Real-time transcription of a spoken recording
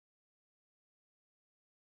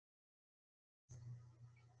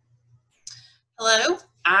Hello,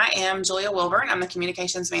 I am Julia Wilburn. I'm the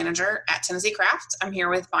Communications Manager at Tennessee Craft. I'm here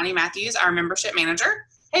with Bonnie Matthews, our Membership Manager.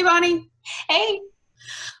 Hey, Bonnie. Hey.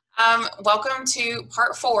 Welcome to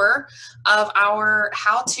part 4 of our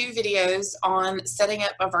how-to videos on setting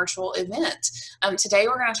up a virtual event. Today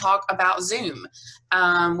we're going to talk about Zoom,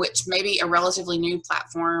 which may be a relatively new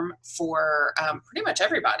platform for pretty much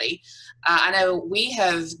everybody. I know we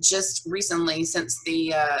have just recently, since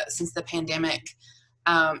the pandemic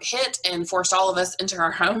hit and forced all of us into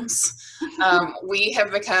our homes, we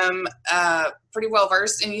have become pretty well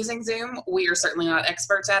versed in using Zoom. We are certainly not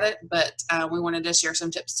experts at it, but we wanted to share some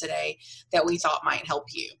tips today that we thought might help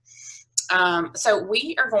you. So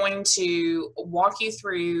we are going to walk you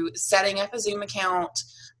through setting up a Zoom account,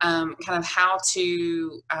 kind of how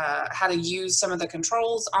to use some of the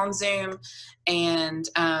controls on Zoom, and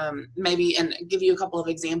maybe give you a couple of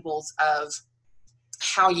examples of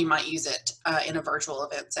how you might use it in a virtual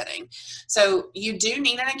event setting. So you do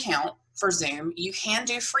need an account for Zoom. You can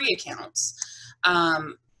do free accounts.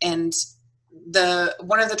 And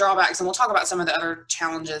one of the drawbacks, and we'll talk about some of the other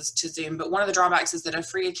challenges to Zoom, but one of the drawbacks is that a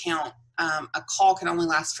free account, a call can only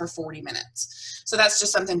last for 40 minutes. So that's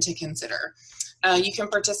just something to consider. You can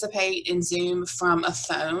participate in Zoom from a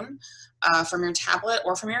phone, from your tablet,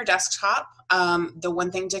 or from your desktop. The one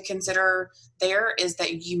thing to consider there is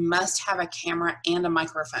that you must have a camera and a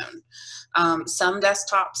microphone. Some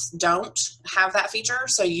desktops don't have that feature,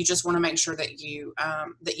 so you just want to make sure that you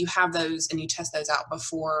have those and you test those out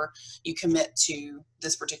before you commit to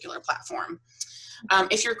this particular platform.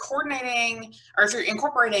 If you're coordinating or if you're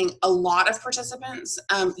incorporating a lot of participants,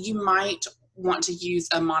 you might want to use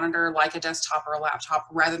a monitor like a desktop or a laptop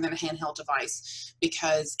rather than a handheld device,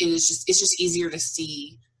 because it's just easier to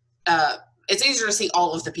see. It's easier to see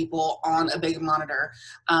all of the people on a big monitor.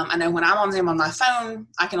 I know when I'm on Zoom on my phone,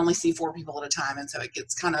 I can only see 4 people at a time, and so it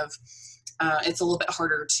gets kind of it's a little bit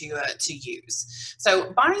harder to use.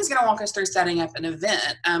 So Bonnie's going to walk us through setting up an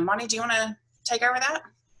event. Bonnie, do you want to take over that?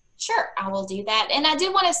 Sure, I will do that. And I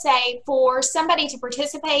did want to say, for somebody to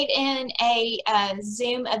participate in a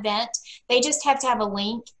Zoom event, they just have to have a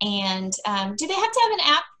link. And do they have to have an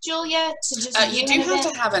app, Julia, to just you do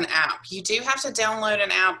have to have an app. You do have to download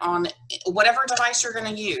an app on whatever device you're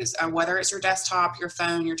going to use, whether it's your desktop, your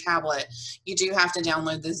phone, your tablet. You do have to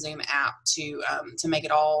download the Zoom app to make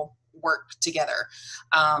it all work together.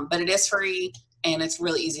 But it is free, and it's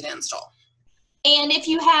really easy to install. And if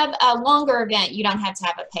you have a longer event, you don't have to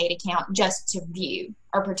have a paid account just to view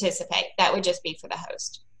or participate. That would just be for the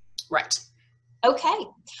host. Right. Okay.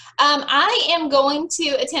 I am going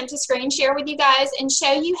to attempt to screen share with you guys and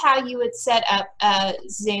show you how you would set up a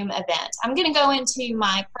Zoom event. I'm going to go into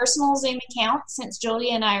my personal Zoom account, since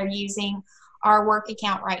Julia and I are using our work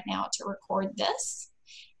account right now to record this.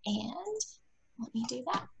 And let me do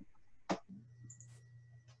that.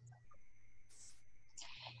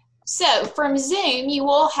 So from Zoom, you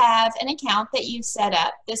will have an account that you've set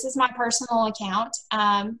up. This is my personal account,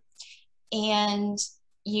 and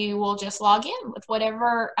you will just log in with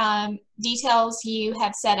whatever details you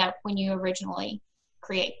have set up when you originally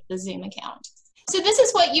create the Zoom account. So this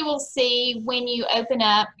is what you will see when you open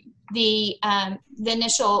up the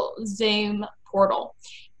initial Zoom portal.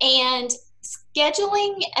 And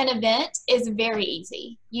scheduling an event is very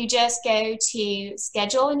easy. You just go to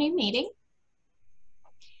schedule a new meeting,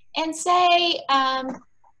 and say I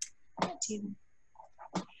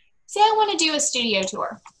want to do a studio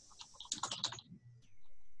tour.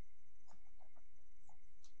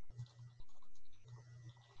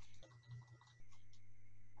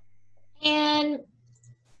 And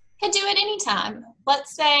can do it anytime.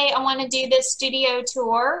 Let's say I want to do this studio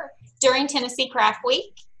tour during Tennessee Craft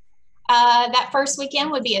Week. That first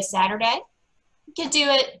weekend would be a Saturday. You could do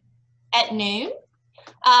it at noon.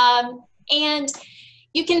 And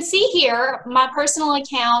you can see here, my personal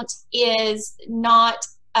account is not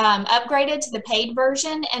upgraded to the paid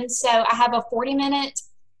version, and so I have a 40-minute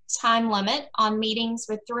time limit on meetings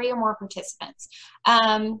with 3 or more participants.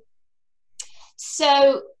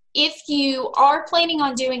 So if you are planning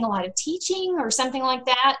on doing a lot of teaching or something like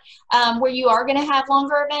that, where you are going to have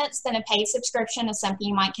longer events, then a paid subscription is something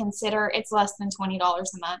you might consider. It's less than $20 a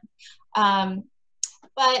month.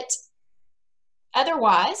 But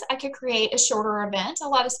otherwise, I could create a shorter event. A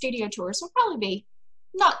lot of studio tours will probably be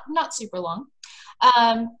not super long.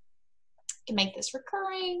 Can make this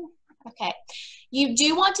recurring. Okay. You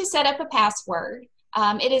do want to set up a password.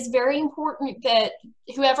 It is very important that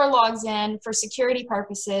whoever logs in for security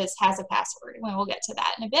purposes has a password, and we'll get to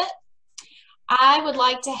that in a bit. I would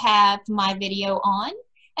like to have my video on,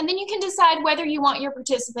 and then you can decide whether you want your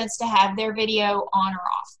participants to have their video on or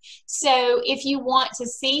off. So if you want to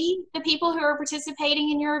see the people who are participating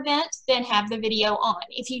in your event, then have the video on.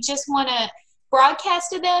 If you just want to broadcast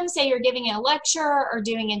to them, say you're giving a lecture or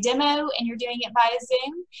doing a demo and you're doing it via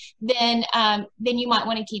Zoom, then you might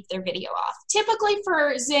want to keep their video off. Typically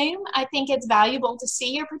for Zoom, I think it's valuable to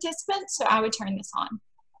see your participants, so I would turn this on.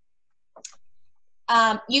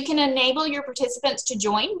 You can enable your participants to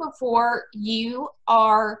join before you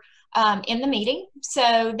are in the meeting,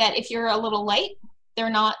 so that if you're a little late, they're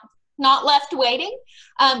not left waiting.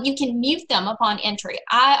 You can mute them upon entry.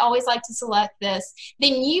 I always like to select this.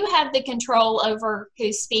 Then you have the control over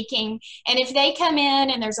who's speaking. And if they come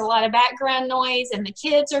in and there's a lot of background noise and the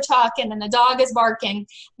kids are talking and the dog is barking,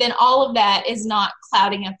 then all of that is not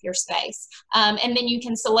clouding up your space. And then you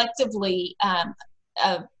can selectively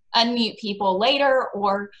unmute people later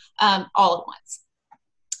or all at once.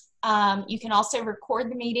 You can also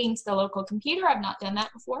record the meeting to the local computer. I've not done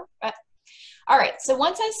that before, but all right, so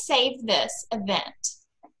once I save this event,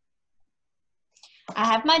 I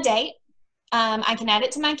have my date. I can add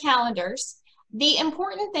it to my calendars. The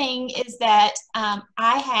important thing is that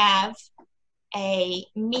I have a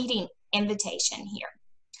meeting invitation here.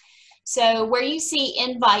 So where you see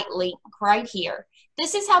invite link right here,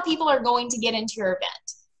 this is how people are going to get into your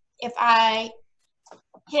event. If I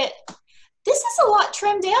hit, this is a lot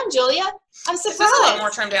trimmed down, Julia. I'm surprised. This is a lot more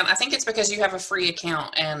trimmed down. I think it's because you have a free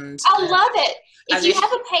account, and I love it. If you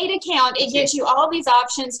have a paid account, it gives you all these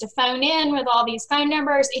options to phone in with all these phone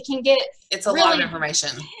numbers. It can get it's a lot of information.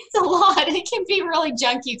 It's a lot. It can be really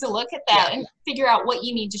junky to look at that and figure out what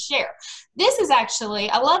you need to share. This is actually,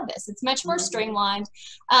 I love this. It's much more streamlined.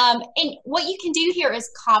 And what you can do here is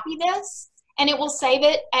copy this, and it will save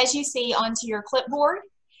it as you see onto your clipboard.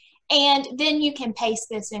 And then you can paste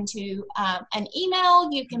this into an email.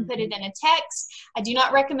 You can put it in a text. I do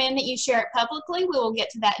not recommend that you share it publicly. We will get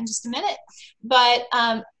to that in just a minute. But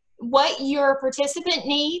what your participant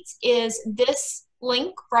needs is this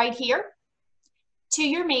link right here to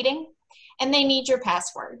your meeting, and they need your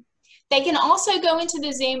password. They can also go into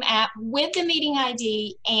the Zoom app with the meeting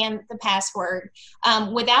ID and the password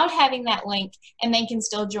without having that link, and they can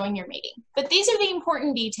still join your meeting. But these are the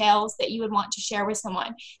important details that you would want to share with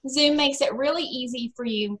someone. Zoom makes it really easy for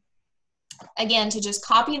you, again, to just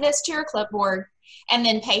copy this to your clipboard and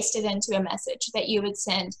then paste it into a message that you would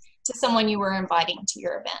send to someone you were inviting to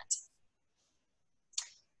your event.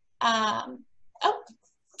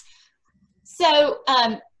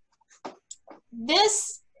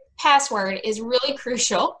 This password is really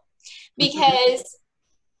crucial because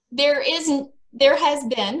there has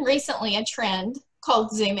been recently a trend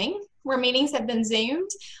called Zooming, where meetings have been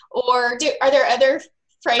Zoomed, or are there other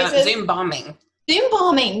phrases? Zoom bombing. Zoom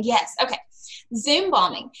bombing, yes. Okay. Zoom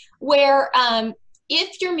bombing, where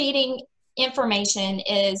if your meeting information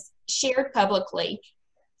is shared publicly,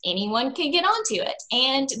 anyone can get onto it,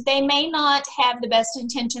 and they may not have the best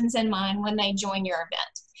intentions in mind when they join your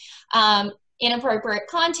event. Inappropriate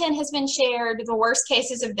content has been shared. The worst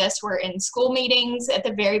cases of this were in school meetings at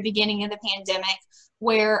the very beginning of the pandemic,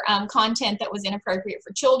 where content that was inappropriate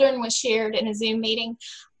for children was shared in a Zoom meeting.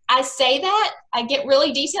 I say that, I get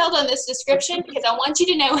really detailed on this description because I want you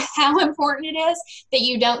to know how important it is that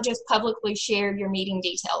you don't just publicly share your meeting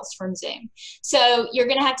details from Zoom. So you're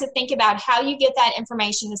going to have to think about how you get that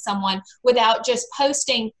information to someone without just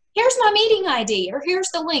posting, here's my meeting ID, or here's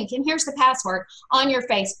the link, and here's the password on your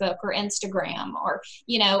Facebook or Instagram, or,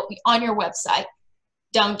 you know, on your website.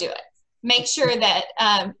 Don't do it. Make sure that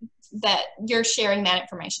that you're sharing that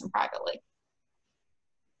information privately.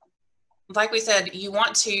 Like we said, you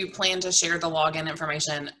want to plan to share the login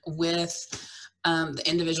information with the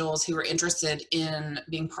individuals who are interested in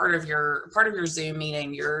being part of your Zoom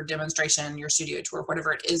meeting, your demonstration, your studio tour,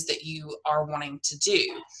 whatever it is that you are wanting to do.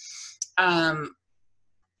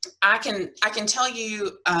 I can tell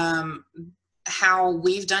you how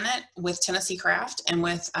we've done it with Tennessee Craft and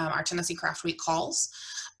with our Tennessee Craft Week calls.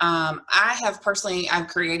 I've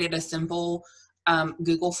created a simple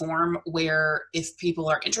Google form where if people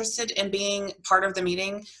are interested in being part of the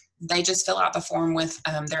meeting, they just fill out the form with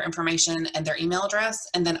their information and their email address,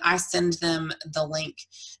 and then I send them the link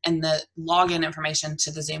and the login information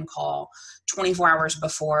to the Zoom call 24 hours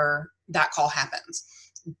before that call happens.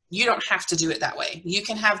 You don't have to do it that way. You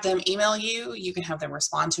can have them email you, you can have them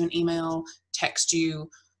respond to an email, text you,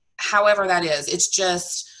 however that is.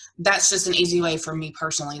 That's just an easy way for me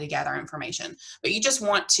personally to gather information. But you just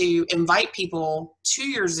want to invite people to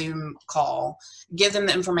your Zoom call, give them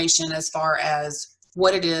the information as far as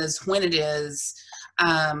what it is, when it is,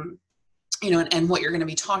 and what you're going to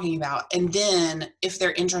be talking about. And then if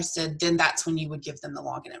they're interested, then that's when you would give them the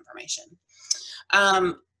login information.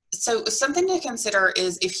 So something to consider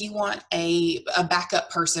is if you want a backup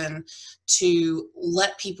person to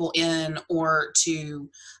let people in or to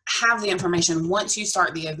have the information once you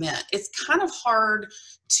start the event. It's kind of hard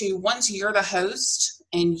to, once you're the host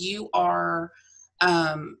and you are,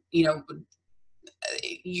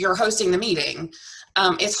 you're hosting the meeting,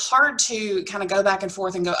 it's hard to kind of go back and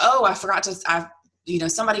forth and go, oh, I forgot to,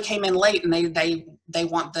 somebody came in late and they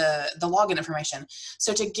want the login information.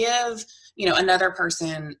 So to give, another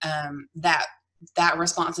person that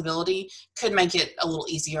responsibility could make it a little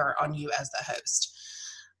easier on you as the host.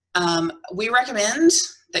 We recommend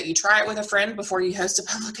that you try it with a friend before you host a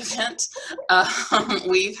public event.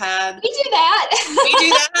 We do that. We do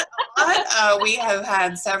that a lot. We have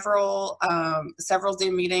had several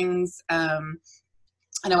Zoom meetings. I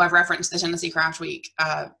know I've referenced the Tennessee Craft Week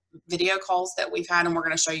video calls that we've had, and we're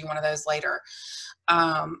going to show you one of those later.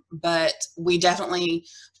 But we definitely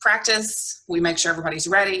practice. We make sure everybody's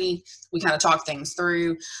ready. We kind of talk things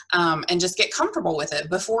through and just get comfortable with it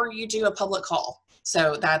before you do a public call.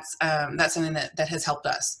 So that's something that has helped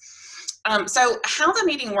us. So how the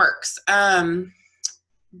meeting works,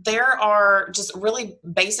 there are just really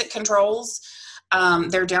basic controls.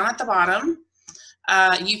 They're down at the bottom.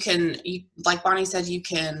 Like Bonnie said, you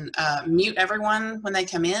can mute everyone when they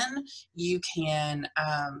come in. You can,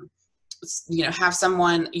 have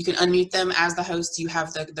someone, you can unmute them as the host. You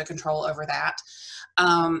have the control over that.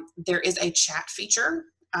 There is a chat feature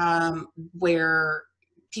where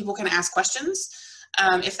people can ask questions.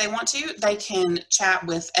 If they want to, they can chat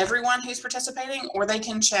with everyone who's participating, or they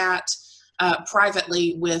can chat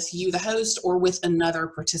privately with you, the host, or with another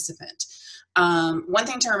participant. One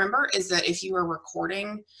thing to remember is that if you are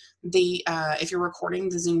recording if you're recording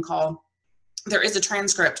the Zoom call, there is a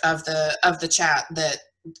transcript of the chat that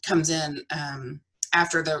comes in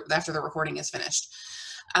after the recording is finished.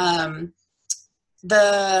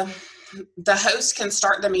 The host can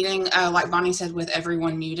start the meeting, like Bonnie said, with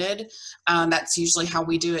everyone muted. That's usually how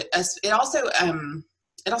we do it. It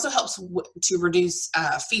also helps to reduce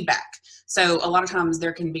feedback. So a lot of times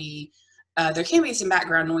there can be some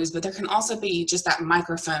background noise, but there can also be just that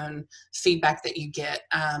microphone feedback that you get.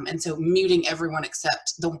 And so muting everyone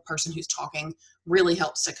except the person who's talking really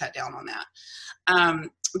helps to cut down on that.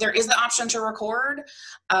 There is the option to record.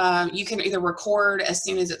 You can either record as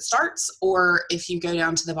soon as it starts, or if you go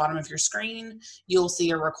down to the bottom of your screen, you'll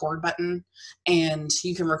see a record button, and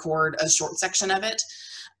you can record a short section of it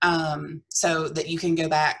so that you can go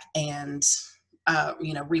back and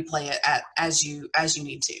replay it as you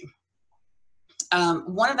need to.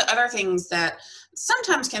 One of the other things that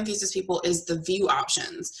sometimes confuses people is the view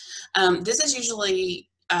options. This is usually,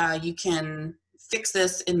 you can fix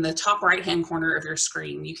this in the top right-hand corner of your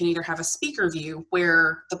screen. You can either have a speaker view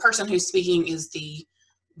where the person who's speaking is the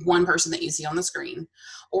one person that you see on the screen,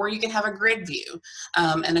 or you can have a grid view.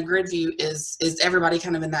 And a grid view is everybody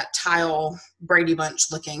kind of in that tile Brady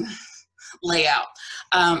Bunch looking layout.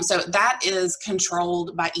 So that is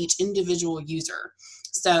controlled by each individual user.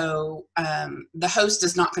 So the host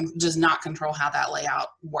does not control how that layout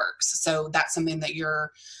works. So that's something that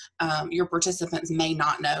your participants may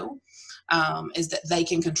not know, is that they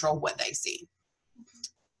can control what they see.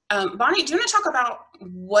 Bonnie, do you want to talk about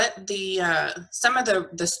what some of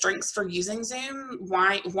the strengths for using Zoom?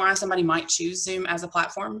 Why somebody might choose Zoom as a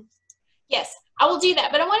platform? Yes, I will do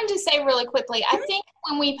that. But I wanted to say really quickly, I think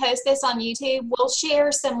when we post this on YouTube, we'll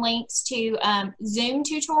share some links to Zoom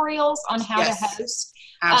tutorials on how to host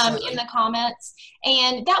in the comments.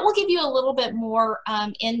 And that will give you a little bit more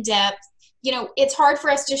in-depth. It's hard for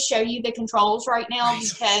us to show you the controls right now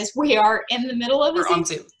because we are in the middle of a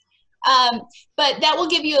Zoom. But that will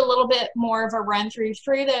give you a little bit more of a run through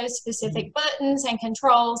those specific buttons and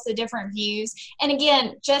controls, the different views. And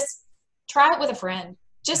again, just try it with a friend.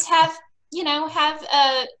 Just have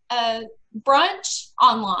a brunch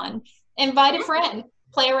online. Invite a friend.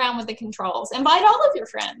 Play around with the controls. Invite all of your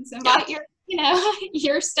friends. Invite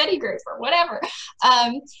your study group or whatever.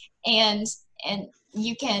 And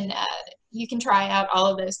you can try out all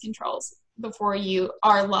of those controls before you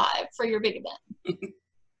are live for your big event.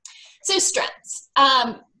 So strengths.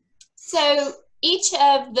 So each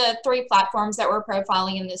of the 3 platforms that we're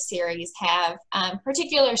profiling in this series have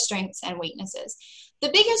particular strengths and weaknesses. The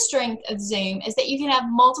biggest strength of Zoom is that you can have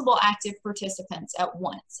multiple active participants at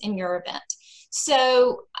once in your event.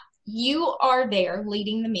 So you are there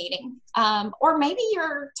leading the meeting, or maybe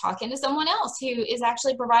you're talking to someone else who is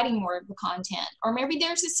actually providing more of the content, or maybe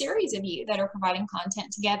there's a series of you that are providing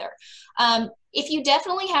content together. If you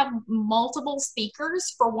definitely have multiple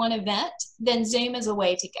speakers for one event, then Zoom is a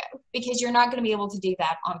way to go, because you're not going to be able to do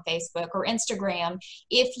that on Facebook or Instagram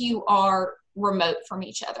if you are remote from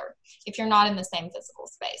each other, if you're not in the same physical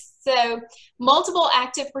space. So multiple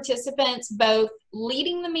active participants, both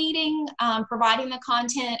leading the meeting, providing the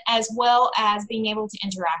content, as well as being able to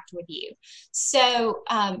interact with you. So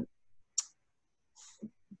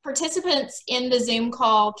participants in the Zoom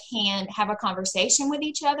call can have a conversation with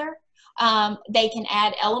each other. They can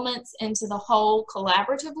add elements into the whole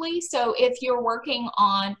collaboratively. So if you're working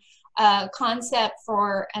on a concept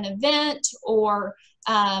for an event, or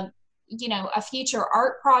you know, a future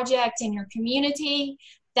art project in your community,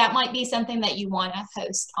 that might be something that you want to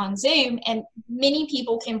host on Zoom, and many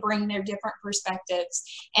people can bring their different perspectives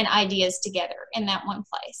and ideas together in that one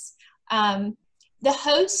place. The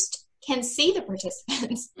host can see the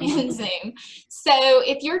participants in Zoom. So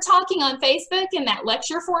if you're talking on Facebook in that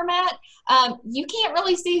lecture format, you can't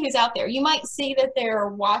really see who's out there. You might see that they're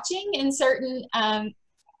watching in certain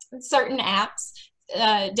apps,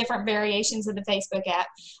 different variations of the Facebook app,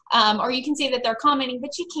 or you can see that they're commenting,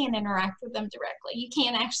 but you can't interact with them directly. You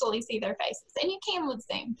can't actually see their faces, and you can with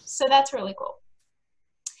Zoom. So that's really cool.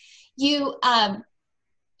 You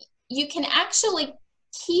can actually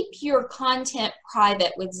keep your content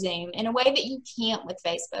private with Zoom in a way that you can't with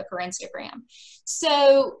Facebook or Instagram.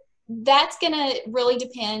 So that's going to really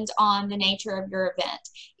depend on the nature of your event.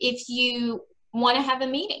 If you want to have a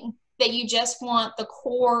meeting that you just want the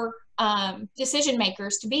core decision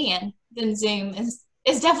makers to be in, then Zoom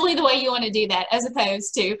is definitely the way you want to do that, as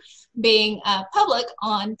opposed to being public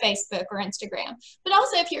on Facebook or Instagram. But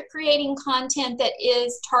also, if you're creating content that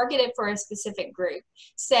is targeted for a specific group,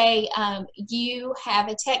 say you have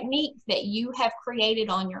a technique that you have created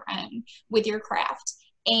on your own with your craft,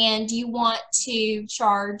 and you want to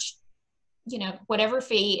charge, you know, whatever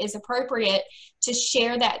fee is appropriate to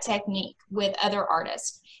share that technique with other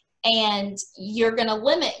artists, and you're going to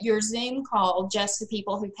limit your Zoom call just to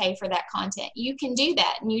people who pay for that content, you can do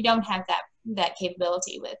that, and you don't have that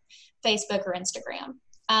capability with Facebook or Instagram.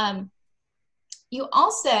 You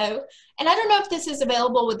also, and I don't know if this is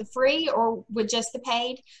available with the free or with just the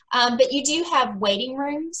paid, but you do have waiting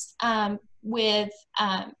rooms with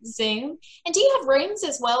Zoom. And do you have rooms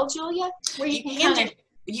as well, Julia, where you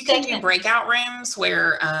can do breakout rooms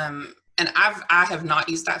where and I have not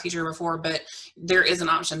used that feature before, but there is an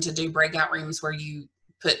option to do breakout rooms where you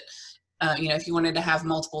put, you know, if you wanted to have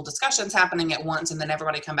multiple discussions happening at once and then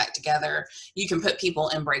everybody come back together, you can put people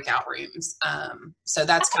in breakout rooms. So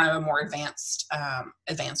that's kind of a more advanced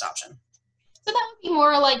option. So that would be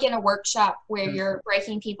more like in a workshop where you're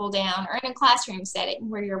breaking people down, or in a classroom setting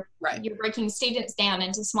where you're breaking students down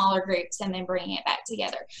into smaller groups and then bringing it back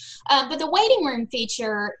together. But the waiting room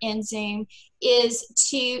feature in Zoom is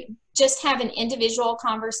to just have an individual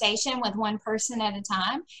conversation with one person at a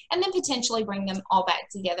time, and then potentially bring them all back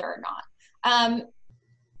together or not.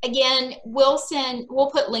 Again, we'll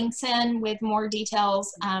put links in with more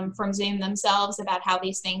details from Zoom themselves about how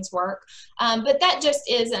these things work. But that just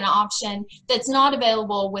is an option that's not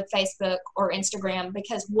available with Facebook or Instagram,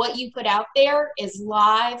 because what you put out there is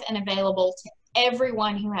live and available to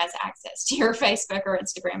everyone who has access to your Facebook or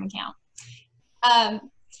Instagram account.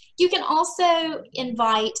 You can also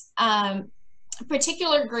invite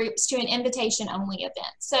particular groups to an invitation-only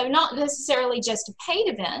event. So not necessarily just a paid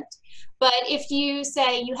event, but if you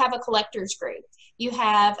say you have a collectors group, you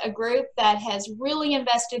have a group that has really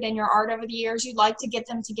invested in your art over the years, you'd like to get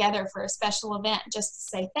them together for a special event just to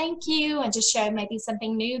say thank you and just show maybe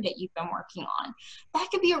something new that you've been working on. That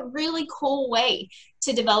could be a really cool way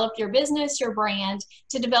to develop your business, your brand,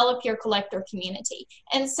 to develop your collector community.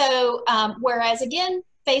 And so, whereas again,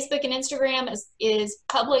 Facebook and Instagram is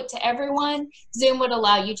public to everyone, Zoom would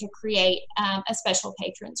allow you to create a special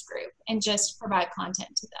patrons group and just provide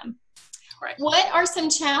content to them. Right. What are some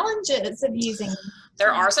challenges of using Zoom?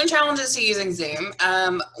 There are some challenges to using Zoom.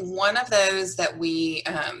 One of those that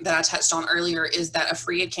that I touched on earlier is that a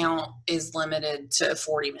free account is limited to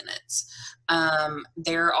 40 minutes.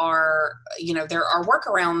 There are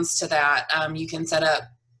workarounds to that. You can set up,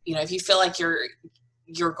 if you feel like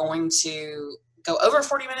you're going to go over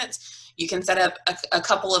 40 minutes, you can set up a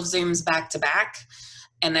couple of Zooms back to back,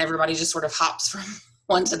 and everybody just sort of hops from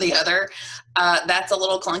one to the other. That's a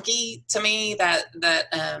little clunky to me. That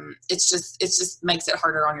it's just makes it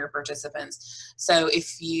harder on your participants. So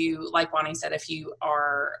if you, like Bonnie said, if you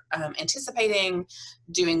are anticipating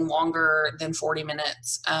doing longer than 40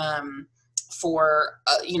 minutes for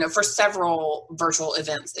you know, for several virtual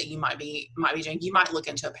events that you might be doing. You might look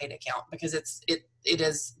into a paid account because it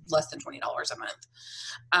is less than $20 a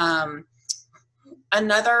month.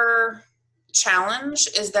 Another challenge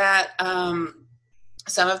is that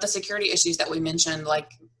some of the security issues that we mentioned,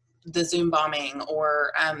 like the Zoom bombing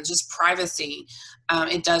or just privacy,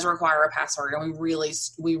 it does require a password, and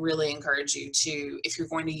we really encourage you to, if you're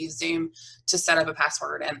going to use Zoom, to set up a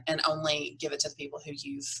password and only give it to the people who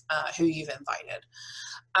you've invited.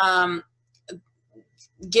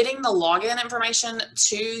 Getting the login information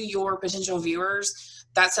to your potential viewers,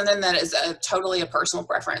 that's something that is totally a personal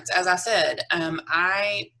preference. As I said,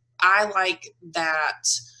 I like that.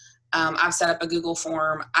 I've set up a Google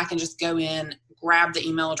form. I can just go in, grab the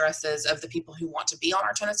email addresses of the people who want to be on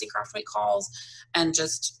our Tennessee Craft Week calls, and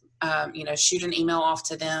just you know, shoot an email off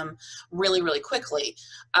to them really, really quickly.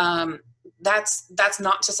 That's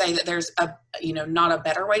not to say that there's not a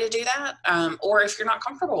better way to do that, or if you're not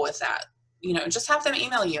comfortable with that, you know, just have them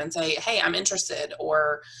email you and say, hey, I'm interested,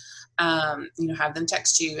 or you know, have them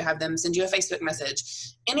text you, have them send you a Facebook message.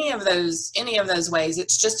 Any of those ways.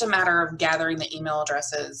 It's just a matter of gathering the email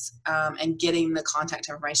addresses and getting the contact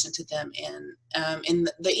information to them in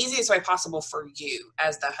the easiest way possible for you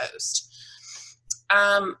as the host.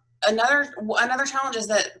 Another challenge is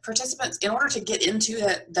that participants, in order to get into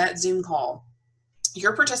that Zoom call,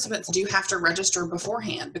 your participants do have to register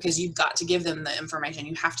beforehand, because you've got to give them the information.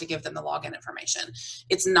 You have to give them the login information.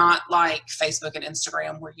 It's not like Facebook and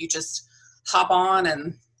Instagram where you just hop on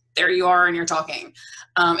and there you are and you're talking.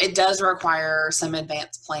 It does require some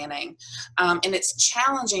advanced planning. And it's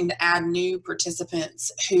challenging to add new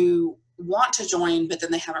participants who want to join, but then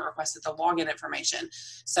they haven't requested the login information.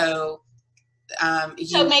 So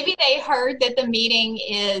maybe they heard that the meeting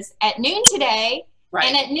is at noon today, right,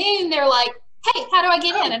 and at noon they're like, hey, how do I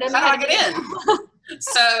get in? I don't know how to get in.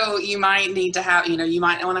 So you might need to have, you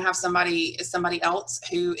might want to have somebody else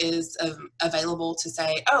who is available to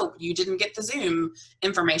say, oh, you didn't get the Zoom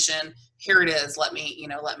information. Here it is. Let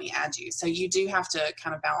me add you. So you do have to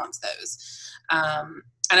kind of balance those.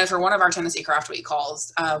 I know for one of our Tennessee Craft Week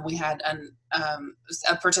calls, we had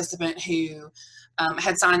a participant who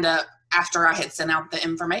had signed up after I had sent out the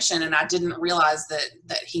information, and I didn't realize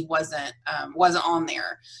that he wasn't on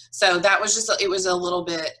there. So that was it was a little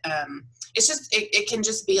bit, it can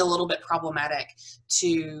just be a little bit problematic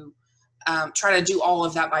to try to do all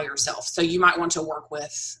of that by yourself. So you might want to work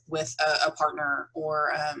with a partner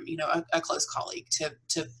or, a close colleague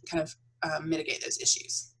to kind of mitigate those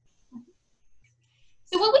issues.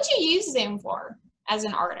 So what would you use Zoom for as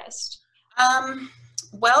an artist?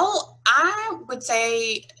 Well, I would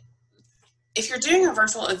say, if you're doing a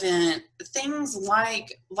virtual event, things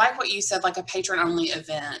like what you said, like a patron-only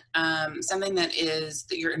event, something that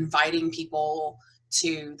you're inviting people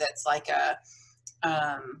to, that's like a,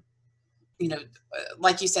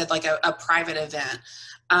 like you said, like a private event.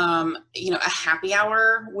 A happy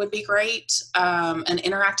hour would be great. An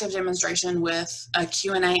interactive demonstration with a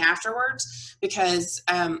Q&A afterwards, because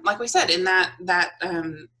like we said, in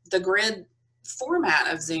the grid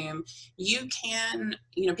format of Zoom,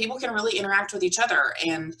 people can really interact with each other,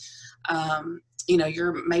 and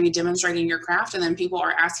you're maybe demonstrating your craft, and then people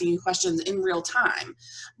are asking you questions in real time,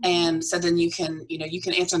 and so then you can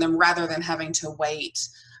answer them rather than having to wait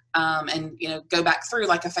and go back through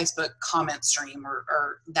like a Facebook comment stream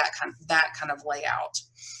or that kind of layout.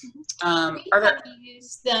 We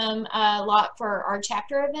use them a lot for our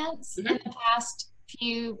chapter events in the past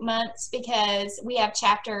few months, because we have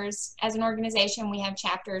chapters as an organization. We have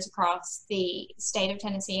chapters across the state of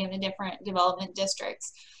Tennessee and the different development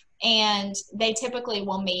districts, and they typically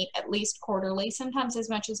will meet at least quarterly, sometimes as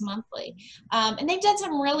much as monthly. And they've done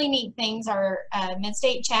some really neat things. Our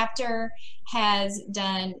Mid-State chapter has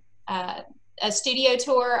done a studio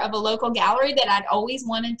tour of a local gallery that I'd always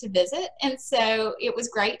wanted to visit. And so it was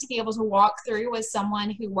great to be able to walk through with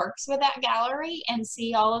someone who works with that gallery and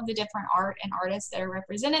see all of the different art and artists that are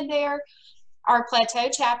represented there. Our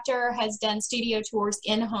Plateau chapter has done studio tours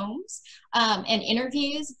in homes and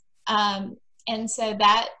interviews. And so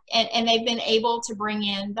and they've been able to bring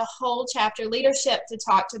in the whole chapter leadership to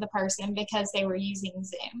talk to the person, because they were using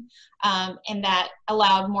Zoom. And that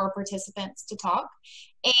allowed more participants to talk.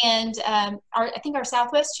 And I think our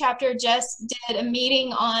Southwest chapter just did a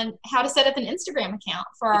meeting on how to set up an Instagram account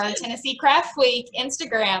for our Tennessee Craft Week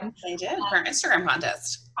Instagram. They did, for our Instagram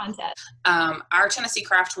contest. Our Tennessee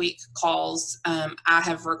Craft Week calls, I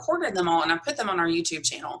have recorded them all and I've put them on our YouTube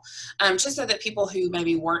channel, just so that people who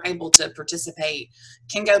maybe weren't able to participate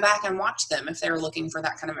can go back and watch them if they're looking for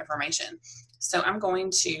that kind of information. So I'm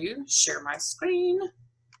going to share my screen.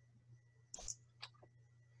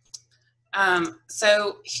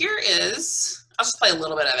 So here is, I'll just play a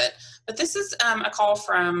little bit of it, but this is a call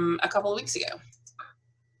from a couple of weeks ago.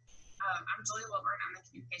 I'm Julia Wilburn. I'm the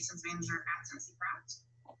communications manager at Tennessee Craft,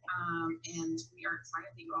 and we are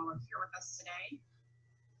excited that you all are here with us today.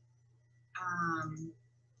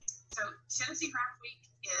 So Tennessee Craft Week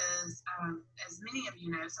is, as many of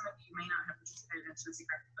you know, some of you may not have participated in Tennessee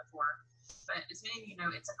Craft Week before, but as many of you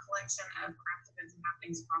know, it's a collection of craft events and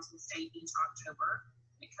happenings across the state each October.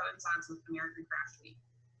 It coincides with American Craft Week.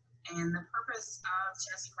 And the purpose of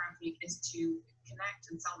Tennessee Craft Week is to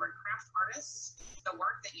connect and celebrate craft artists, the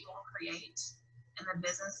work that you all create, and the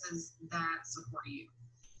businesses that support you.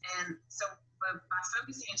 And so by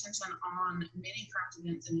focusing attention on many craft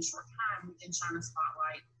events in a short time, we can shine a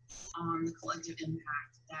spotlight on the collective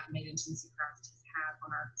impact that Made in Tennessee Craft have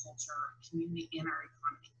on our culture, community, and our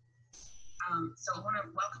economy. So I want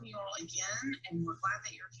to welcome you all again, and we're glad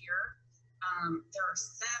that you're here. There are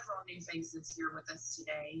several new faces here with us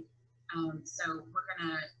today. So we're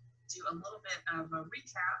going to do a little bit of a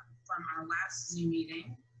recap from our last Zoom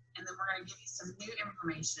meeting, and then we're going to give you some new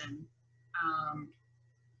information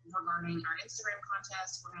regarding our Instagram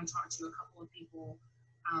contest. We're going to talk to a couple of people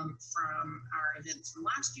from our events from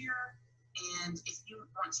last year. And if you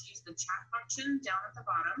want to use the chat function down at the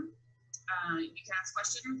bottom, you can ask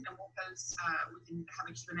questions, and we'll post, we can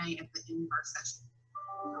have a Q&A at the end of our session.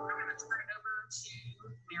 I'm going to turn it over to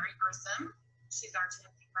Mary Grissom. She's one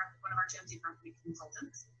of our Tennessee Craft Week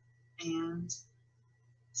consultants, and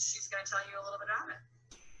she's going to tell you a little bit about it.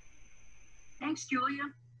 Thanks,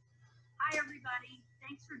 Julia. Hi, everybody.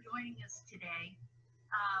 Thanks for joining us today.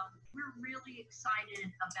 We're really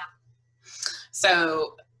excited about.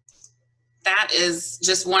 So that is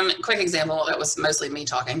just one quick example. That was mostly me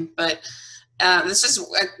talking, but this is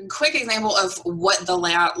just a quick example of what the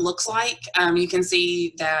layout looks like. You can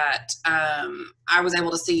see that I was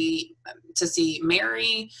able to see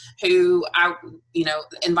Mary, who I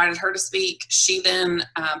invited her to speak. She then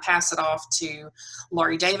passed it off to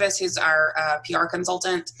Laurie Davis, who's our PR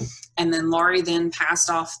consultant, and then Laurie then passed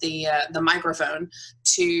off the microphone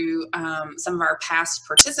to some of our past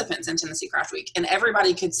participants in Tennessee Craft Week, and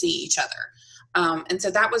everybody could see each other. And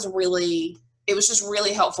so that was really. It was just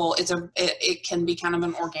really helpful. It can be kind of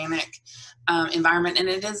an organic environment, and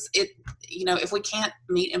if we can't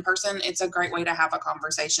meet in person, it's a great way to have a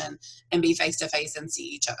conversation and be face to face and see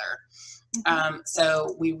each other. Mm-hmm.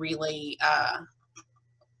 So we really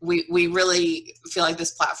we really feel like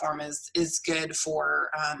this platform is good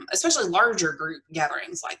for especially larger group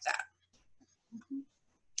gatherings like that. Mm-hmm.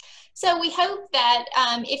 So we hope that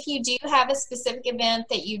if you do have a specific event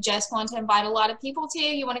that you just want to invite a lot of people to,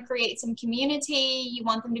 you want to create some community, you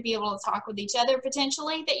want them to be able to talk with each other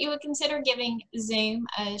potentially, that you would consider giving Zoom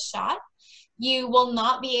a shot. You will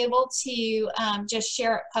not be able to just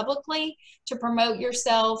share it publicly to promote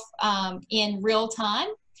yourself in real time.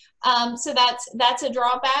 So that's a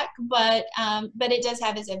drawback, but it does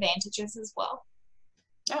have its advantages as well.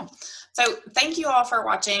 Yeah. So thank you all for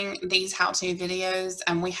watching these how-to videos,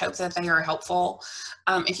 and we hope that they are helpful.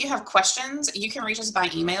 If you have questions, you can reach us by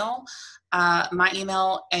email. My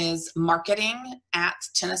email is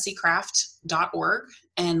marketing@tennesseecraft.org,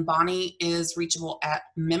 and Bonnie is reachable at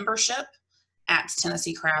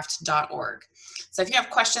membership@tennesseecraft.org. So if you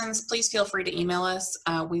have questions, please feel free to email us.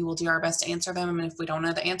 We will do our best to answer them, and if we don't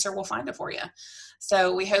know the answer, we'll find it for you.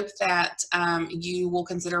 So we hope that you will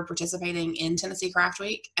consider participating in Tennessee Craft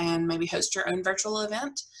Week and maybe host your own virtual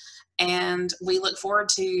event. And we look forward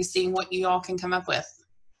to seeing what you all can come up with.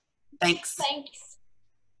 Thanks. Thanks.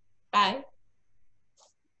 Bye.